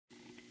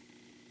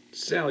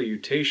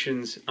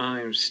Salutations,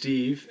 I'm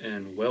Steve,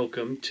 and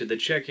welcome to the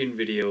check-in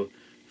video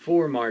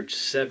for March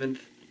 7th,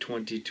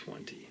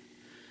 2020.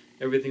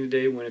 Everything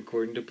today went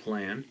according to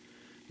plan.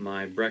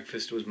 My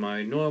breakfast was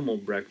my normal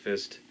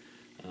breakfast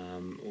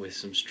with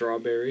some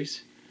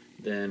strawberries.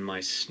 Then my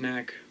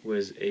snack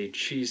was a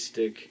cheese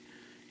stick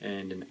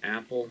and an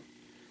apple.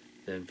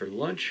 Then for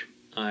lunch,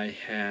 I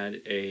had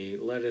a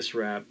lettuce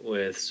wrap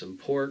with some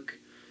pork,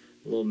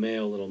 a little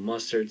mayo, a little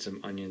mustard,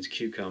 some onions,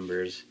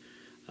 cucumbers,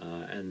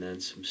 and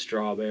then some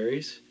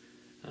strawberries.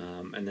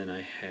 And then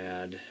I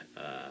had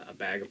a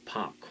bag of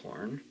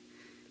popcorn.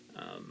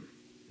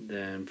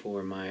 Then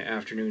for my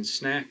afternoon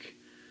snack,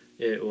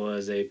 it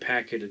was a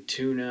packet of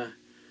tuna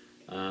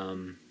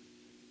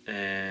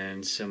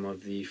and some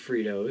of the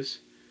Fritos.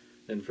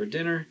 Then for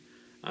dinner,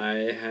 I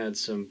had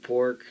some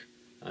pork.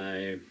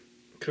 I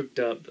cooked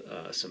up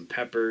some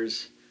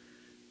peppers.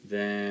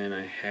 Then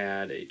I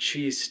had a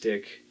cheese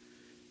stick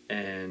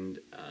and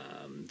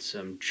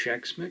some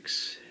Chex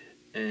Mix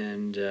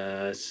and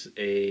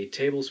a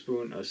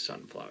tablespoon of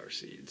sunflower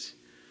seeds.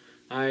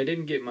 I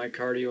didn't get my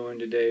cardio in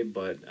today,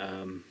 but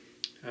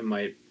I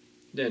might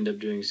end up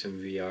doing some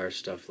VR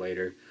stuff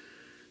later.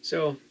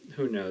 So,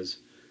 who knows?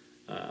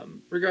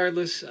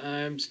 Regardless,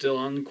 I'm still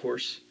on the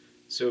course.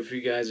 So if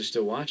you guys are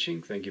still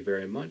watching, thank you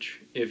very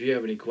much. If you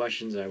have any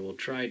questions, I will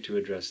try to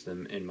address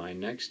them in my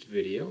next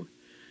video.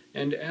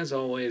 And as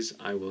always,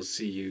 I will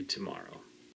see you tomorrow.